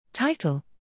Title: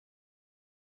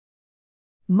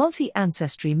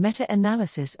 Multi-ancestry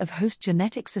meta-analysis of host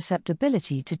genetic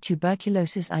susceptibility to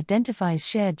tuberculosis identifies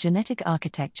shared genetic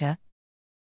architecture.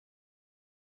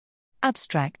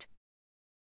 Abstract: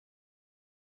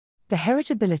 The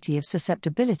heritability of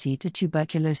susceptibility to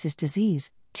tuberculosis disease,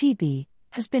 TB,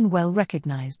 has been well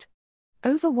recognized.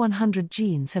 Over 100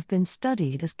 genes have been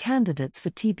studied as candidates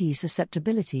for TB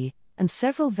susceptibility, and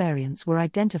several variants were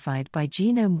identified by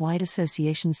genome-wide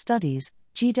association studies,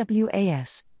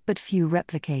 GWAS, but few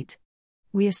replicate.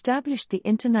 We established the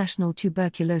International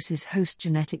Tuberculosis Host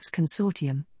Genetics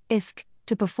Consortium, ITHC,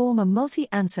 to perform a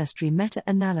multi-ancestry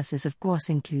meta-analysis of GWAS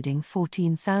including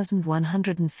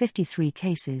 14,153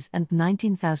 cases and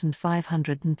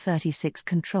 19,536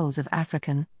 controls of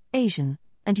African, Asian,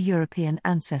 and European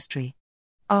ancestry.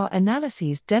 Our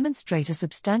analyses demonstrate a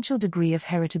substantial degree of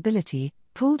heritability.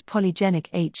 Pooled polygenic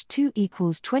H2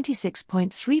 equals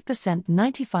 26.3%,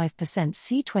 95%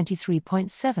 C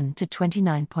 23.7 to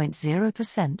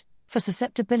 29.0% for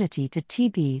susceptibility to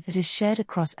TB that is shared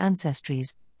across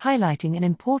ancestries, highlighting an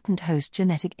important host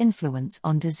genetic influence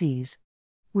on disease.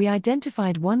 We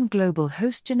identified one global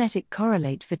host genetic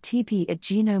correlate for TB at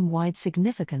genome-wide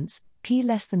significance, p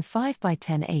less than 5 by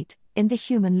 10^8, in the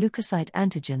human leukocyte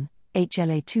antigen,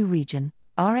 HLA2 region,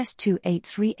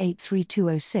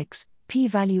 RS2838206,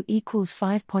 p-value equals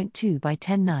 5.2 by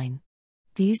 10^9.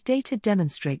 These data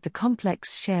demonstrate the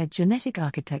complex shared genetic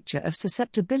architecture of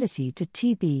susceptibility to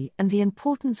TB and the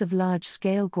importance of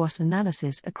large-scale GWAS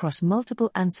analysis across multiple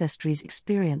ancestries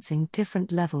experiencing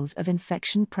different levels of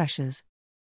infection pressures.